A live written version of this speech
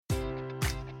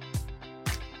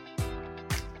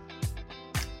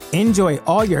Enjoy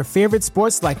all your favorite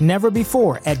sports like never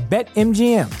before at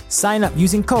BetMGM. Sign up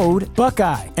using code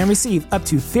Buckeye and receive up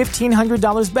to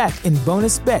 $1,500 back in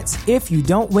bonus bets if you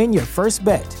don't win your first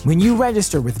bet. When you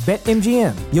register with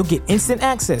BetMGM, you'll get instant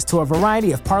access to a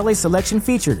variety of parlay selection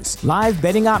features, live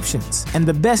betting options, and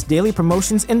the best daily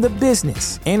promotions in the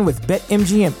business. And with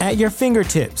BetMGM at your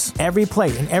fingertips, every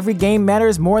play and every game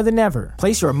matters more than ever.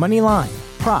 Place your money line,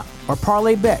 prop, or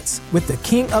parlay bets with the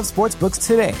king of sportsbooks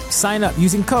today. Sign up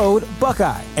using code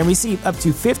Buckeye and receive up to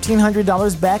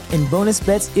 $1,500 back in bonus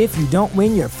bets if you don't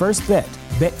win your first bet.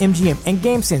 BetMGM and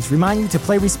GameSense remind you to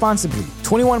play responsibly.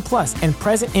 21 plus and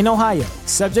present in Ohio,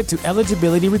 subject to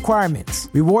eligibility requirements.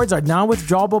 Rewards are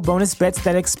non-withdrawable bonus bets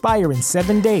that expire in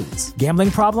 7 days. Gambling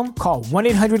problem? Call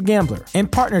 1-800-GAMBLER. In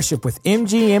partnership with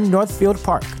MGM Northfield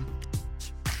Park.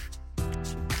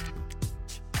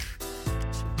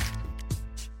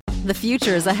 The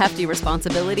future is a hefty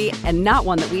responsibility and not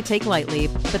one that we take lightly.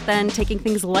 But then taking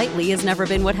things lightly has never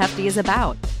been what Hefty is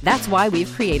about. That's why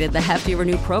we've created the Hefty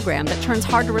Renew program that turns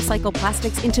hard-to-recycle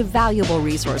plastics into valuable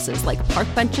resources like park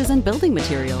benches and building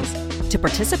materials. To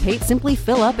participate, simply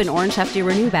fill up an orange Hefty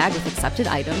Renew bag with accepted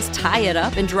items, tie it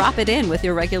up, and drop it in with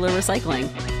your regular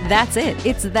recycling. That's it.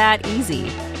 It's that easy.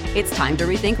 It's time to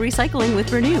rethink recycling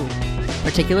with Renew.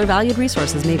 Particular valued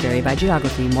resources may vary by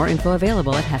geography. More info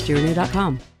available at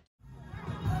heftyrenew.com.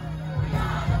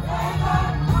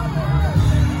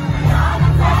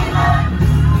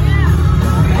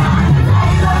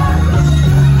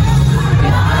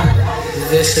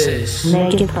 This is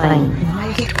Make It Plain.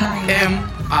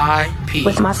 MIP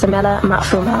With Masamela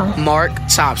Matfumo. Mark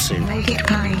Thompson. Make It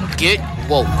Plain. Get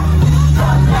woke.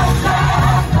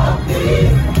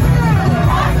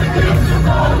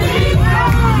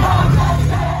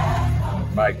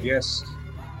 My guest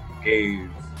gave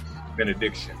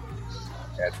benediction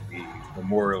at the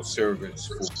memorial service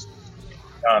for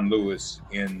John Lewis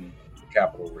in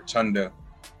Capitol Rotunda.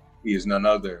 He is none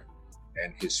other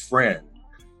than his friend,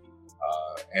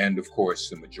 and of course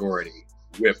the majority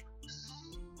whip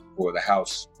for the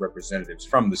House Representatives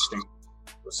from the state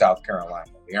of South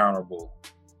Carolina. The Honorable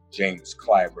James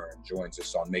Clyburn joins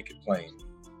us on Make It Plain.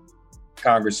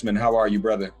 Congressman, how are you,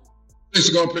 brother? Things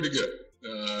are going pretty good.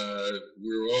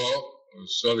 We're all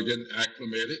sort of getting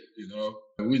acclimated, you know.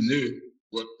 We knew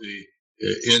what the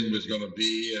end was going to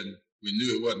be, and we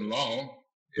knew it wasn't long,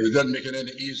 but it doesn't make it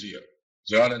any easier.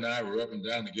 John and I were up and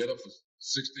down together for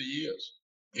 60 years,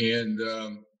 and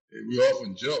we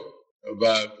often joke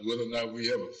about whether or not we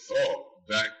ever thought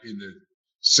back in the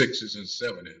 60s and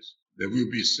 70s that we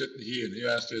would be sitting here in the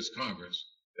United States Congress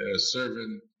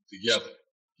serving together.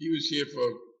 He was here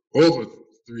for over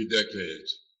 3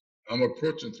 decades. I'm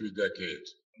approaching 3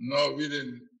 decades. No, we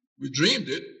didn't. We dreamed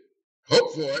it,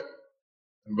 hoped for it,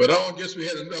 but I don't guess we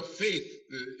had enough faith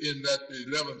in that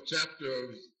 11th chapter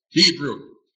of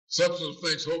Hebrew. Substance of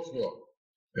things hoped for,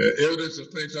 evidence of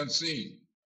things unseen.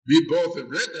 We both had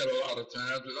read that a lot of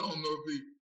times, but I don't know if we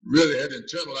really had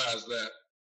internalized that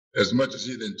as much as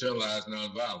he'd internalized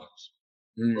nonviolence.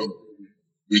 But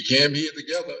we came here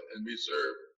together and we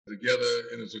served together,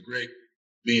 and it's a great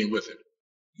being with him.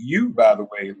 You, by the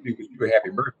way, because you happy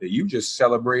birthday, you just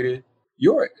celebrated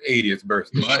your 80th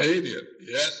birthday. My 80th,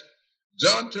 yes.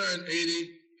 John turned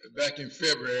 80 back in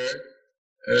February,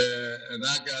 and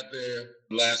I got there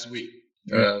last week.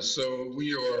 So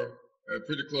we are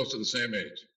pretty close to the same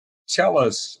age. Tell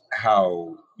us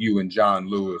how you and John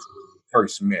Lewis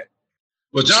first met.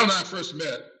 Well, John and I first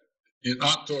met in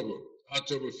October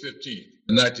 15th,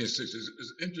 1960.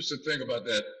 It's an interesting thing about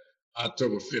that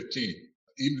October 15th,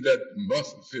 even that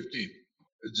month of 15th.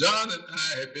 John and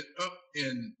I had been up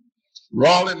in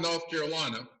Raleigh, North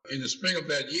Carolina in the spring of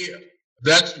that year.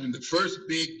 That's been the first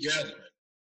big gathering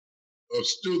of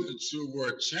students who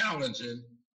were challenging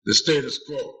the status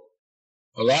quo.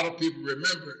 A lot of people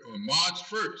remember on March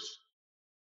 1st,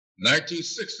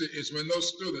 1960 is when those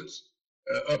students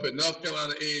up at North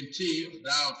Carolina A&T,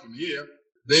 down from here,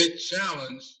 they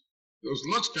challenged those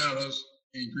lunch counters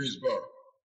in Greensboro.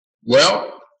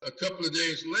 Well, a couple of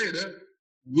days later,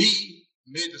 we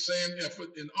made the same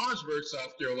effort in Orangeburg,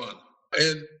 South Carolina.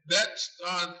 And that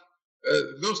started,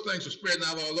 those things were spreading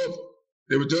out all over.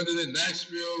 They were doing it in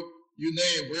Nashville, you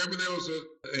name, wherever there was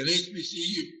an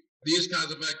HBCU, these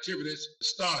kinds of activities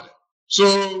started.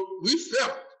 So we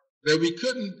felt that we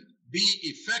couldn't be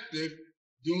effective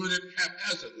doing it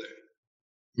haphazardly.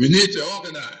 We need to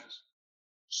organize.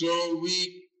 So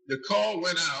the call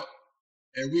went out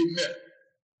and we met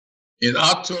in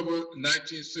October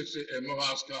 1960 at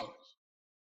Morehouse College.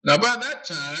 Now, by that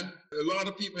time, a lot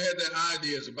of people had their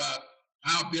ideas about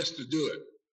how best to do it.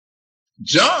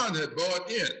 John had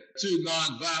bought in to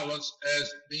nonviolence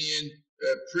as being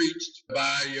preached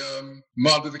by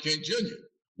Martin Luther King Jr.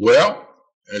 Well,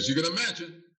 as you can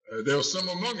imagine, there were some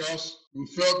among us who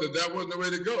felt that that wasn't the way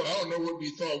to go. I don't know what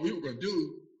we thought we were going to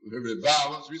do with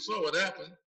violence. We saw what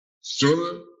happened.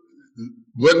 Sooner,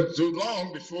 wasn't too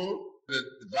long before the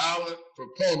violent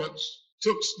proponents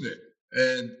took SNCC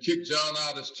and kicked John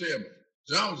out as chairman.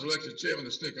 John was elected chairman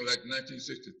of SNCC in like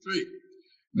 1963.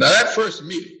 Now that first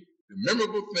meeting, the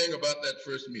memorable thing about that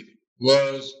first meeting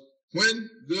was when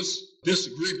this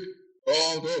disagreement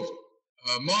boiled over,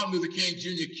 Martin Luther King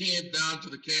Jr. came down to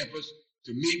the campus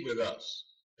to meet with us.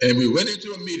 And we went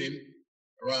into a meeting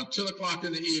around 10 o'clock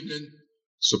in the evening,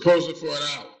 supposedly for an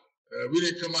hour. We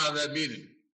didn't come out of that meeting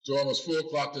until almost 4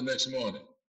 o'clock the next morning.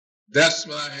 That's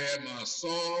when I had my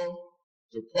Saul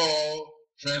to Paul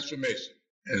transformation.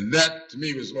 And that, to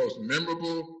me, was the most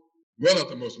memorable, one of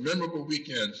the most memorable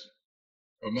weekends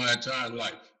of my entire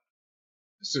life.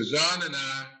 So John and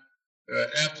I,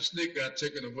 after SNCC got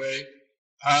taken away,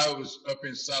 I was up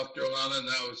in South Carolina and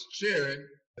I was chairing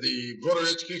the voter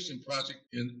education project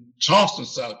in Charleston,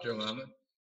 South Carolina.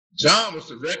 John was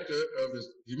director of this,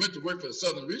 he went to work for the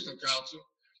Southern Regional Council,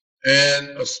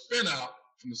 and a spin out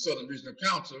from the Southern Regional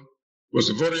Council was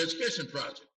the voter education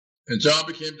project. And John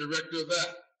became director of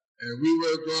that. And we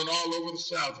were going all over the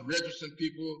South, registering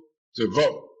people to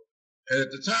vote. And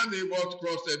at the time they walked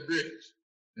across that bridge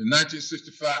in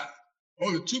 1965,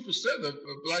 only 2%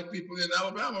 of Black people in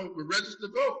Alabama were registered to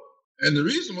vote. And the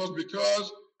reason was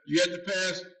because you had to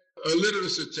pass a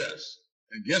literacy test.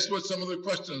 And guess what some of the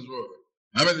questions were?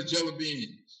 How many jelly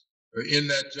beans are in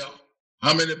that jar?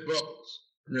 How many bubbles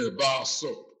are in a bar of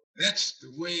soap? That's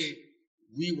the way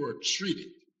we were treated.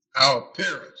 Our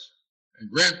parents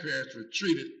and grandparents were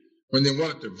treated when they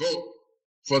wanted to vote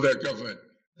for their government.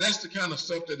 That's the kind of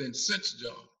stuff that incensed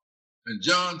John. And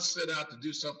John set out to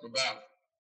do something about it.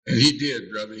 And he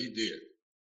did, brother, he did.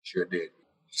 Sure did.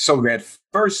 So that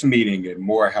first meeting at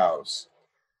Morehouse,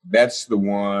 that's the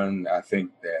one, I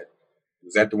think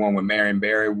was that the one when Marion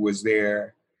Barry was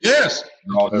there? Yes,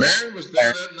 Marion was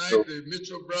there that night, the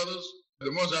Mitchell brothers,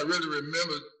 the ones I really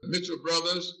remember, the Mitchell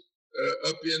brothers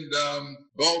up in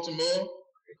Baltimore,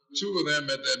 2 of them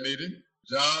at that meeting.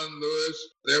 John Lewis,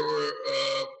 there were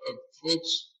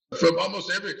folks from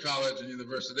almost every college and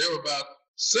university. There were about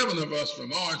 7 of us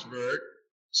from Orangeburg,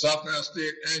 South Carolina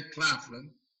State, and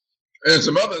Claflin. And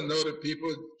some other noted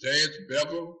people, James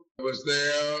Bevel was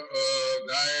there,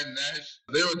 Diane Nash.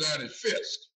 They were down at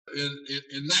Fisk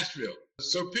in Nashville.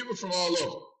 So people from all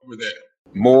over were there.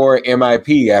 More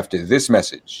MIP after this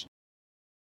message.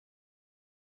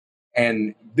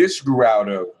 And this grew out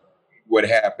of what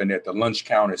happened at the lunch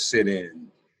counter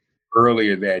sit-in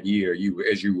earlier that year,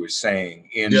 as you were saying,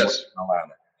 in North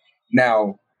Carolina.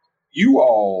 Now, you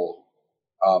all,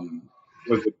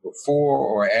 was it before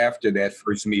or after that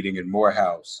first meeting in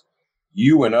Morehouse,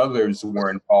 you and others were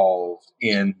involved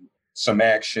in some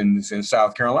actions in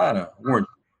South Carolina, weren't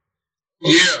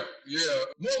you? Yeah.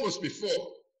 One was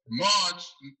before. March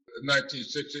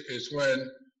 1960 is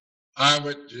when I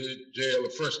went to jail the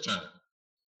first time.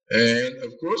 And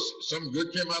of course, something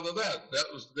good came out of that.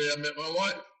 That was the day I met my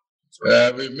wife.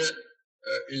 Right. We met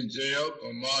in jail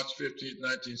on March 15,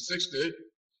 1960.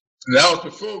 And that was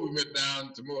before we went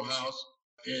down to Morehouse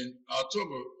in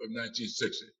October of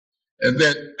 1960. And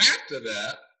then after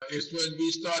that is when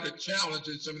we started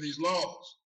challenging some of these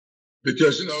laws.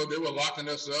 Because, they were locking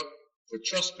us up for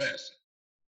trespassing.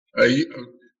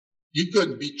 You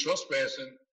couldn't be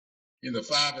trespassing in the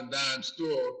 5 and dime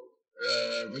store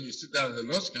when you sit down at the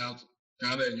lunch counter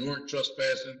and you weren't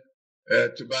trespassing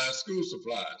to buy school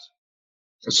supplies.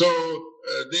 So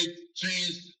they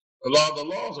changed a lot of the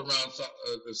laws around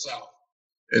the South.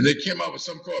 And they came out with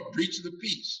something called breach of the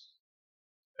peace.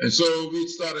 And so we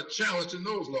started challenging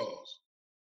those laws.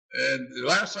 And the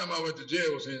last time I went to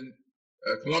jail was in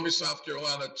Columbia, South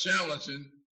Carolina,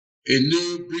 challenging a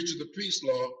new breach of the peace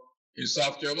law in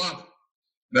South Carolina.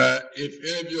 Now, if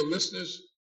any of your listeners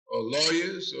or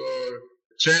lawyers, or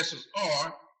chances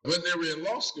are, when they were in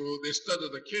law school, they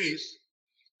studied a case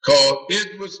called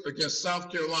Edwards against South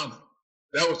Carolina.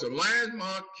 That was a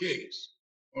landmark case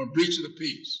on breach of the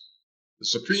peace. The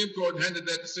Supreme Court handed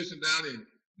that decision down in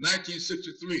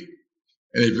 1963.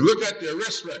 And if you look at the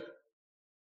arrest record,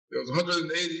 there was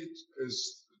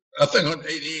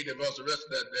 188 of us arrested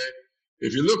that day.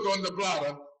 If you look on the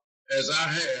blotter, as I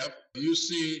have, you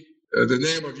see the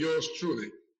name of yours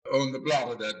truly on the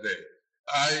blotter that day.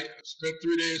 I spent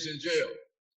 3 days in jail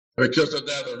because of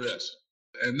that arrest.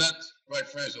 And that's, quite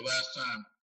frankly, the last time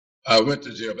I went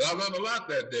to jail. But I learned a lot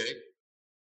that day.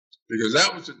 because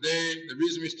that was the day, the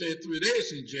reason we stayed 3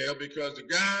 days in jail, because the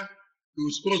guy who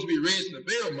was supposed to be raising the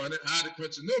bail money, Ida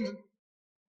Quincy Newman,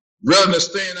 rather than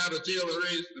staying out of jail and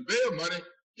raise the bail money,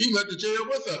 he went to jail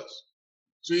with us.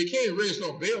 So you can't raise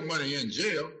no bail money in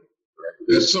jail.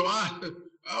 And so I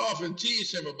often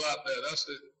tease him about that. I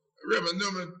said, Reverend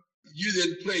Newman, you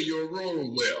didn't play your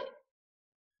role well.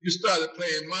 You started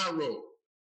playing my role.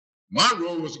 My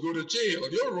role was to go to jail.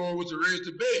 Your role was to raise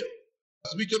the bail.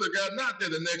 So we could have gotten out there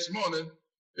the next morning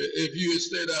if you had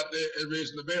stayed out there and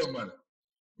raising the bail money.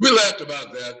 We laughed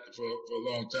about that for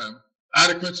a long time.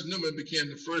 Ida Quincy Newman became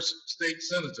the first state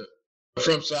senator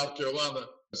from South Carolina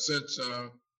since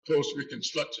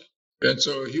post-Reconstruction. And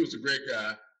so he was a great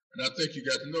guy. And I think you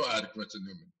got to know Ida Quincy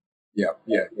Newman. Yeah,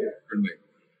 certainly.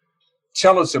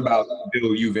 Tell us about the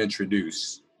bill you've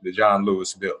introduced, the John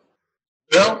Lewis bill.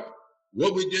 Well,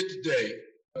 what we did today,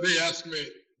 they asked me,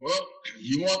 well,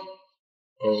 you want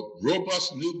a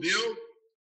robust new bill,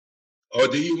 or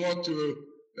do you want to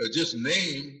just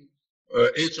name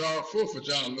H.R. 4 for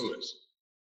John Lewis?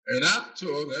 And I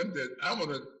told them that I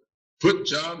want to put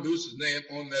John Lewis's name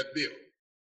on that bill.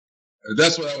 And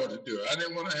that's what I want to do. I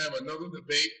didn't want to have another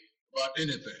debate about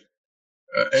anything.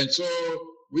 And so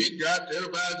we got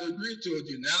everybody to agree to a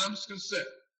unanimous consent.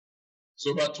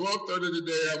 So about 12:30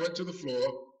 today, I went to the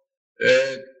floor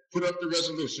and put up the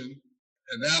resolution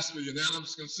and asked for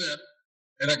unanimous consent,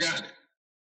 and I got it.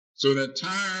 So the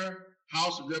entire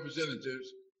House of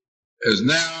Representatives has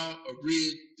now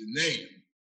agreed to name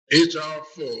H.R.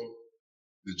 4,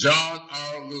 the John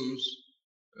R.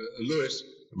 Lewis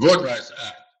Voting Rights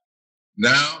Act.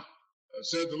 Now,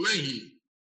 Senator Leahy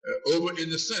over in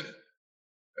the Senate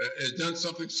has done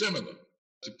something similar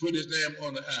to put his name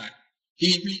on the act.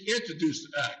 He reintroduced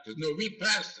the act. There's no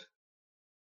repassed it.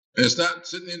 And it's not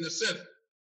sitting in the Senate.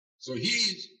 So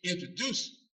he's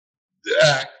introduced the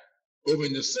act over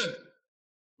in the Senate,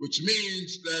 which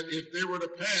means that if they were to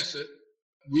pass it,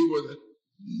 we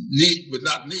would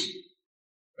not need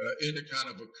any kind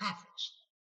of a conference.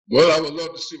 Well, I would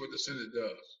love to see what the Senate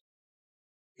does.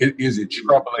 Is it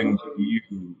troubling to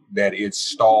you that it's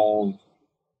stalled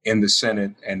in the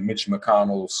Senate and Mitch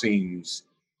McConnell seems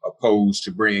opposed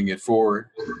to bringing it forward?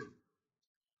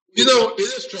 You know, it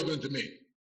is troubling to me.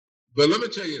 But let me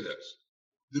tell you this.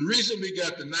 The reason we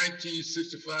got the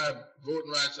 1965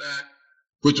 Voting Rights Act,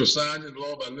 which was signed into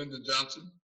law by Lyndon Johnson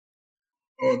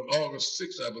on August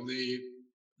 6, I believe,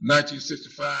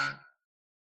 1965,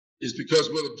 is because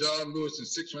what John Lewis and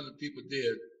 600 people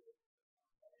did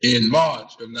in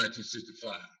March of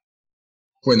 1965,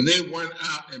 when they went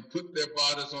out and put their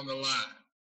bodies on the line.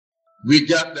 We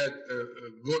got that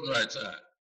Voting Rights Act.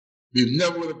 We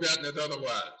never would have gotten it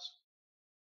otherwise.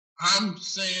 I'm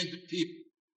saying to people,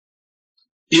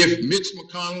 if Mitch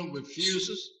McConnell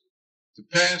refuses to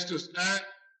pass this act,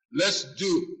 let's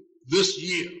do this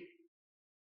year,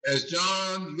 as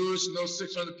John Lewis and those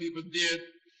 600 people did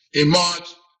in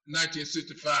March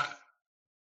 1965.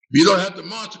 We don't have to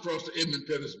march across the Edmund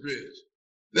Pettus Bridge.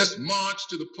 Let's march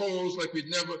to the polls like we've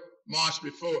never marched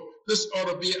before. This ought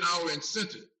to be our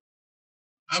incentive.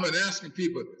 I've been asking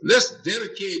people, let's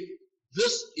dedicate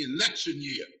this election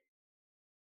year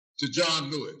to John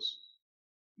Lewis.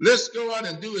 Let's go out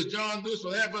and do as John Lewis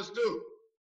will have us do.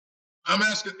 I'm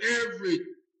asking every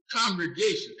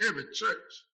congregation, every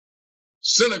church,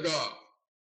 synagogue,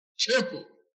 temple,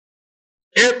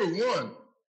 everyone,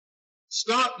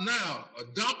 start now,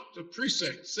 adopt a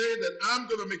precinct. Say that I'm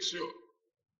going to make sure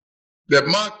that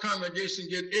my congregation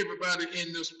get everybody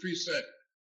in this precinct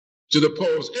to the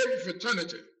polls, every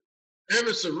fraternity,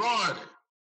 every sorority,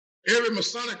 every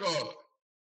Masonic order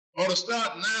ought to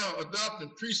start now adopting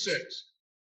precincts.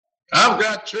 I've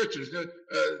got churches,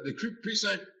 the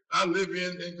precinct I live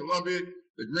in Columbia,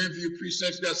 the Greenview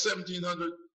precinct's got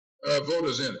 1,700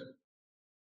 voters in it.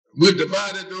 We've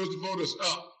divided those voters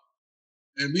up.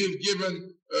 And we've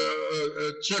given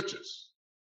churches,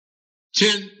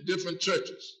 10 different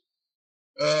churches,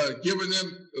 giving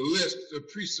them a list of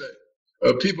precinct,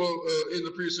 people in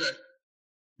the precinct.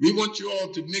 We want you all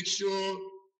to make sure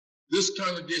this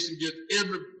congregation gets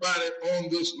everybody on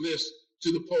this list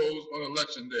to the polls on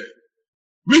election day.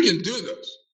 We can do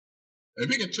this. And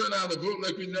we can turn out a vote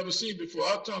like we've never seen before.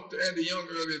 I talked to Andy Young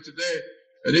earlier today,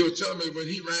 and he was telling me when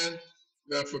he ran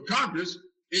for Congress,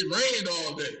 it rained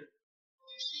all day.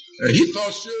 And he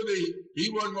thought surely he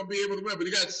wasn't going to be able to win, but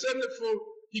he got 74.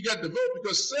 He got the vote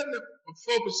because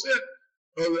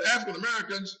 74% of the African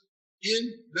Americans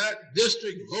in that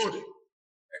district voted.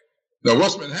 Now,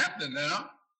 what's been happening now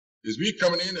is we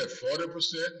coming in at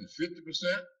 40% and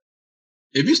 50%.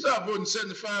 If you start voting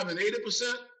 75 and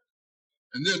 80%,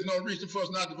 and there's no reason for us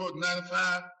not to vote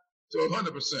 95 to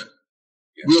 100%.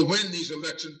 Yeah. We'll win these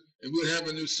elections and we'll have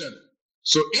a new Senate.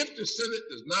 So if the Senate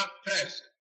does not pass it,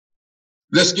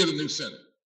 let's get a new Senate.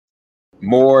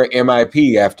 More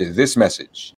MIP after this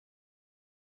message.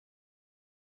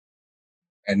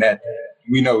 And that,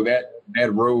 we know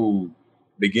that road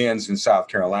begins in South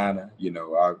Carolina. You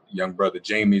know, our young brother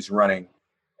Jamie's running.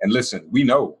 And listen, we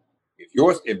know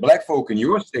if black folk in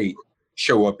your state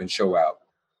show up and show out,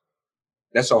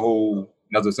 that's a whole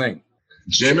nother thing.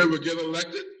 Jamie will get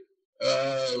elected.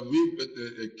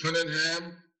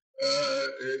 Cunningham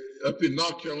up in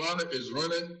North Carolina is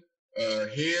running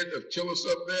head of Tillis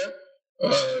up there.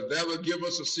 That will give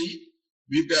us a seat.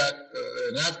 We've got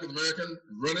an African American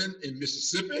running in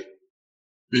Mississippi.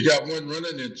 We got one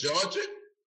running in Georgia,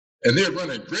 and they're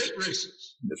running great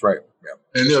races. That's right.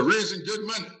 Yeah. And they're raising good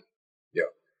money. Yeah.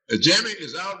 Jamie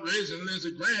is out raising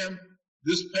Lindsey Graham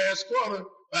this past quarter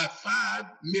by $5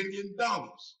 million.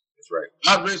 That's right.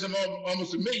 I raised him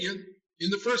almost $1 million in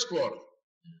the first quarter.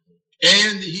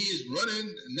 And he is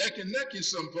running neck and neck in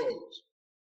some polls.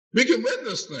 We can win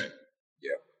this thing.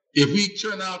 Yeah. If we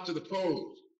turn out to the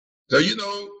polls. So, you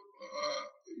know,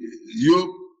 you're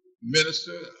a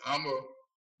minister, I'm a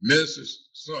minister's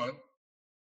son.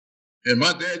 And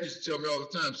my dad used to tell me all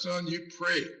the time, son, you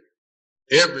pray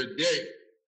every day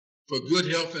for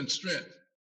good health and strength.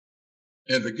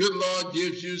 And the good Lord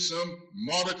gives you some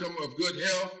modicum of good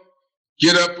health,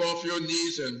 get up off your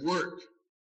knees and work.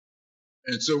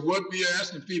 And so what we are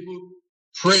asking people,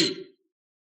 pray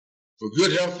for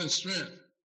good health and strength.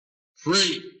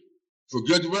 Pray for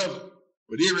good weather.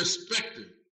 But irrespective,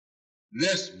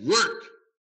 let's work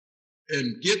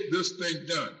and get this thing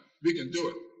done. We can do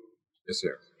it. Yes,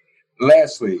 sir.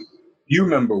 Lastly, you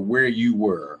remember where you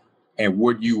were and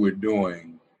what you were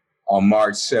doing on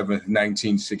March 7th,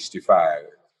 1965,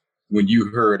 when you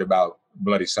heard about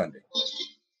Bloody Sunday?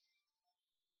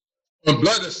 On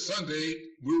Bloody Sunday,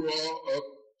 we were all up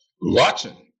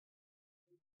watching.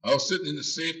 I was sitting in the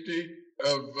safety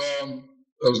of, I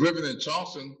was living in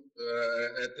Charleston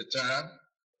at the time,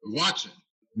 watching.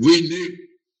 We knew,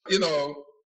 you know,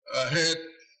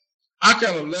 I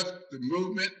kind of left the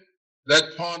movement,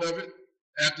 that part of it,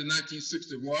 after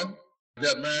 1961. I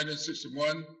got married in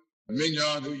 61.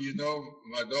 Mignon, who you know,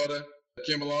 my daughter,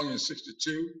 came along in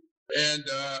 62. And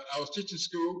I was teaching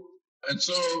school. And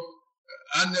so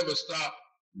I never stopped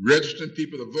registering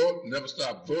people to vote, never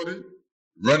stopped voting,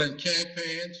 running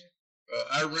campaigns.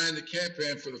 I ran the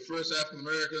campaign for the first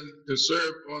African-American to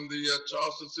serve on the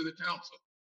Charleston City Council,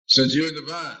 since you're in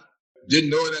Divine. Didn't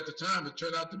know it at the time. It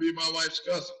turned out to be my wife's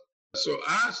cousin. So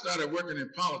I started working in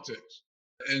politics.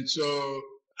 And so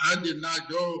I did not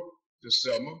go to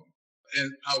Selma.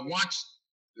 And I watched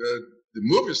the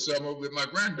movie Selma with my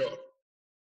granddaughter.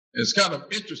 It's kind of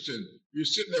interesting. We were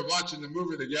sitting there watching the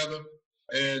movie together.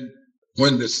 And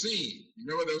when the scene, you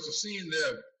remember there was a scene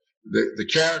there, the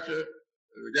character,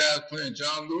 the guy playing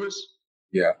John Lewis.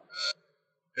 Yeah.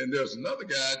 And there's another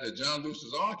guy that John Lewis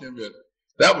was arguing with.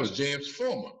 That was James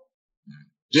Foreman.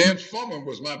 James Foreman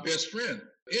was my best friend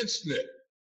in SNCC.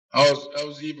 I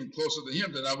was even closer to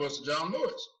him than I was to John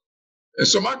Lewis. And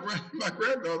so my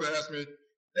granddaughter asked me,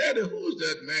 Daddy, who's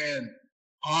that man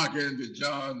arguing with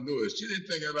John Lewis? She didn't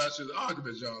think about she was arguing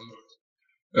with John Lewis.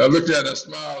 And I looked at her, I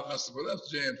smiled. I said, well, that's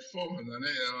James Foreman. And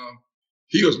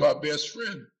he was my best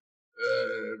friend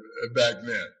back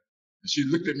then. And she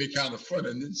looked at me kind of funny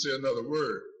and didn't say another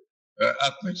word.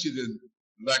 I think she didn't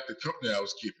like the company I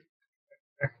was keeping.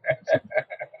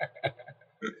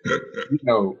 You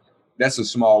know, that's a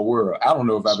small world. I don't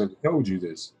know if I've ever told you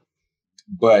this,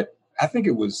 but I think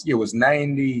it was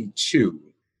 92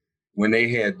 when they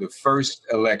had the first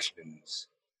elections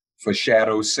for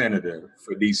shadow senator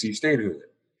for DC statehood.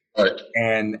 Right.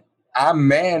 And I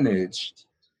managed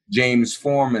James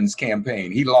Foreman's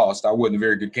campaign. He lost. I wasn't a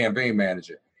very good campaign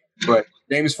manager, but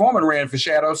James Foreman ran for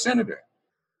shadow senator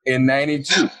in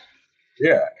 92.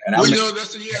 Yeah. And well, you know,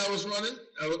 that's the year I was running.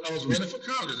 I was running for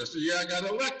Congress. That's the year I got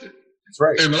elected. That's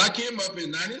right. And when I came up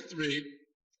in 93,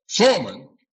 Foreman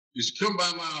used to come by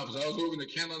my office. I was over in the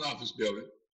Cannon office building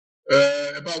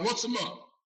about once a month.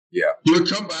 Yeah. He would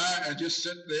come by and just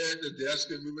sit there at the desk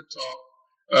and we would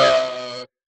talk.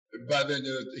 By then,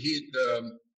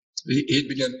 he'd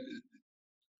begin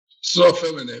sort of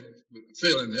failing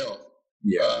health.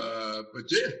 Yeah. But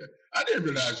yeah, I didn't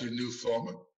realize you knew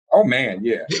Foreman. Oh man,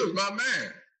 yeah. He was my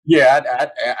man. Yeah,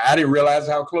 I didn't realize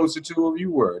how close the two of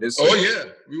you were. Oh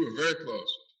yeah, we were very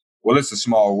close. Well, it's a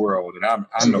small world, and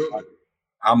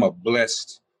I'm a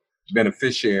blessed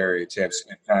beneficiary to have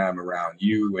spent time around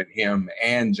you and him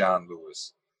and John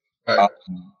Lewis. Right.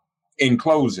 In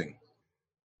closing,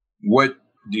 what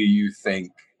do you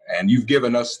think and you've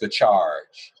given us the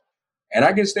charge. And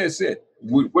I guess that's it.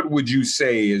 What would you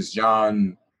say is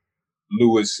John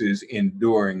Lewis's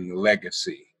enduring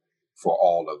legacy for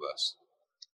all of us?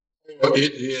 Well,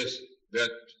 it is that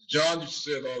John used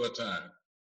to say it all the time.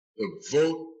 The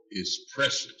vote is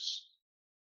precious,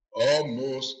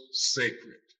 almost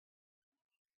sacred.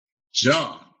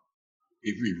 John,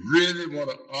 if we really want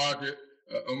to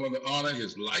honor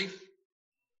his life,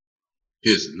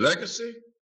 his legacy,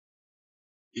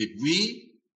 if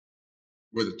we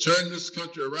were to turn this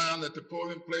country around at the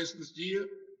polling place this year,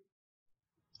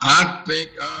 I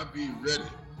think I'll be ready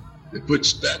to put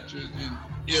statues in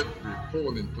every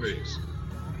polling place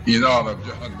in honor of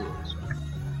John Lewis.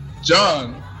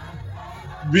 John,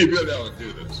 we really ought to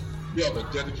do this. We ought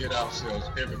to dedicate ourselves,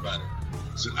 everybody.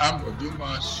 So I'm going to do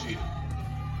my shit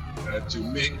to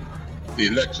make the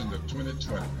election of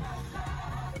 2020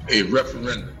 a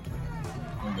referendum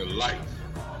on the life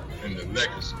and the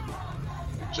legacy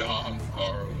of John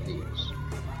R. Lewis.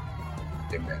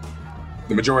 Amen.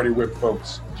 The Majority Whip,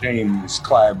 folks, James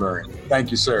Clyburn.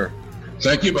 Thank you, sir.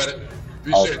 Thank you, buddy.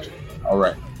 Appreciate you. All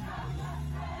right.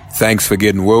 Thanks for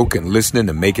getting woke and listening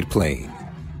to Make It Plain.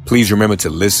 Please remember to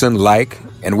listen, like,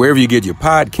 and wherever you get your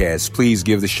podcasts, please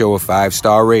give the show a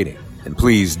 5-star rating. And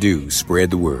please do spread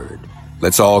the word.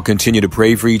 Let's all continue to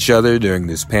pray for each other during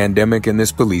this pandemic and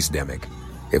this police-demic.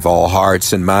 If all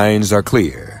hearts and minds are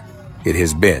clear, it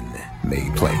has been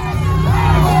made plain.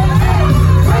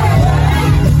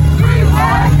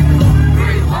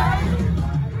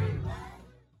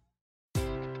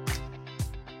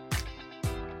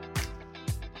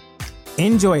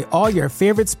 Enjoy all your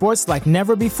favorite sports like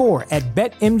never before at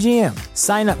BetMGM.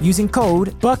 Sign up using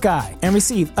code Buckeye and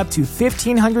receive up to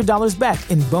 $1,500 back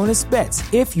in bonus bets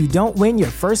if you don't win your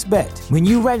first bet. When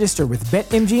you register with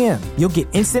BetMGM, you'll get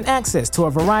instant access to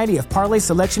a variety of parlay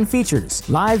selection features,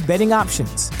 live betting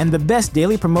options, and the best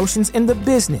daily promotions in the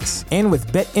business. And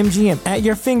with BetMGM at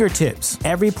your fingertips,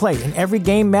 every play and every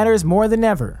game matters more than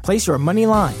ever. Place your money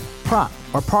line, prop,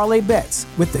 or parlay bets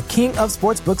with the king of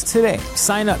sportsbooks today.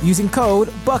 Sign up using code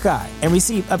Buckeye and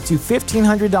receive up to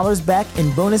 $1,500 back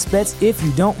in bonus bets if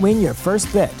you don't win your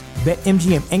first bet.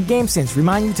 BetMGM and GameSense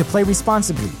remind you to play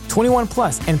responsibly. 21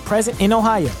 plus and present in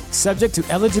Ohio, subject to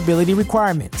eligibility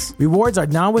requirements. Rewards are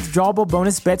non-withdrawable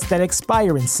bonus bets that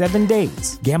expire in 7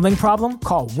 days. Gambling problem?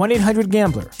 Call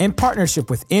 1-800-GAMBLER in partnership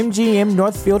with MGM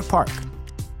Northfield Park.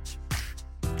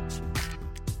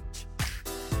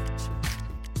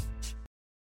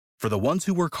 For the ones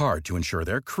who work hard to ensure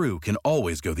their crew can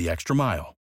always go the extra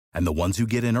mile, and the ones who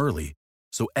get in early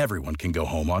so everyone can go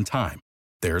home on time,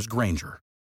 there's Grainger,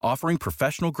 offering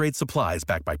professional-grade supplies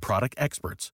backed by product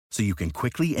experts so you can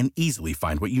quickly and easily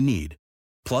find what you need.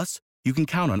 Plus, you can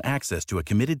count on access to a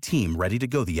committed team ready to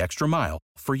go the extra mile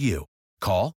for you.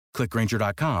 Call, click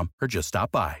Grainger.com, or just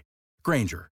stop by.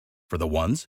 Grainger, for the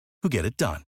ones who get it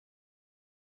done.